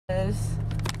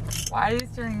goes, why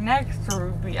is your neck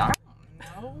droopy? I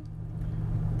don't know.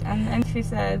 And then she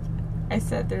said, I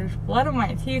said, there's blood in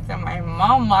my teeth and my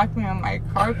mom locked me in my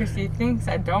car because she thinks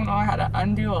I don't know how to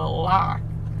undo a lock.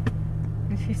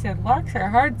 And she said, locks are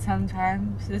hard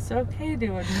sometimes. It's okay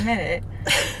to admit it.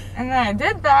 And then I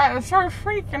did that and started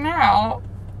freaking out.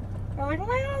 I was like,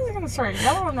 my mom's gonna start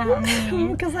yelling at me.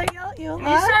 Because I yell at you a And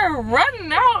lot. you started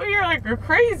running out here like a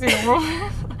crazy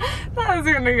woman. Thought I was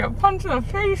gonna get punched in the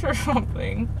face or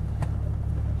something.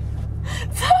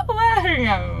 Stop laughing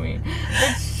at me.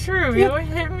 It's true. You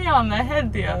hit me on the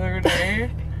head the other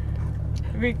day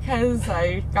because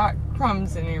I got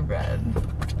crumbs in your bed.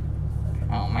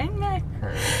 Oh, my neck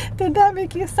hurts. Did that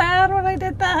make you sad when I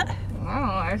did that? No,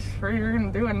 I'm sure you're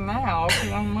gonna do it now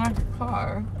because I'm not your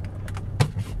car.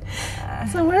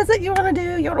 So what is it you want to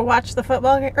do? You want to watch the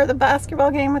football game or the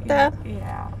basketball game with Dad?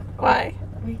 Yeah. Why?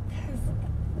 Because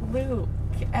Luke,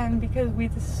 and because we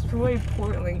destroyed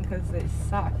Portland because they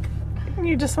suck.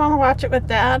 You just want to watch it with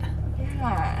Dad?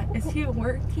 Yeah. Is he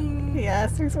working?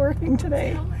 Yes, he's working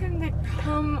today. Tell him to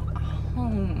come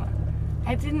home.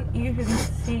 I didn't even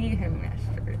see him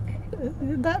yesterday.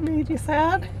 That made you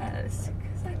sad? Yes,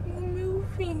 because I'm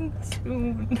moving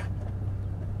soon.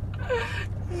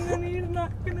 And then he's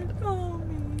not gonna call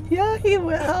me. Yeah, he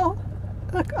will.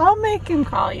 Look, I'll make him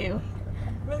call you.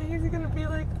 But he's gonna be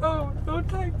like, oh, go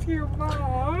talk to your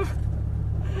mom.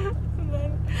 And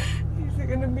then he's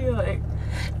gonna be like,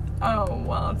 oh,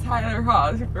 well, Tyler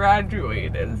Haas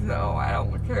graduated, so I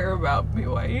don't care about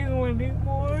BYU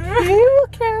anymore. He will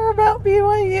care about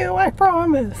BYU, I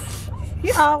promise.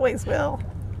 He always will.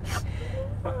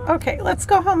 Okay, let's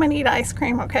go home and eat ice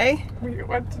cream, okay? Wait,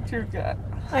 what did you get?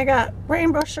 I got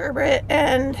rainbow sherbet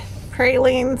and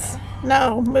pralines.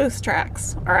 No, moose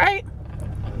tracks, all right?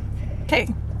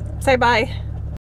 Okay, say bye.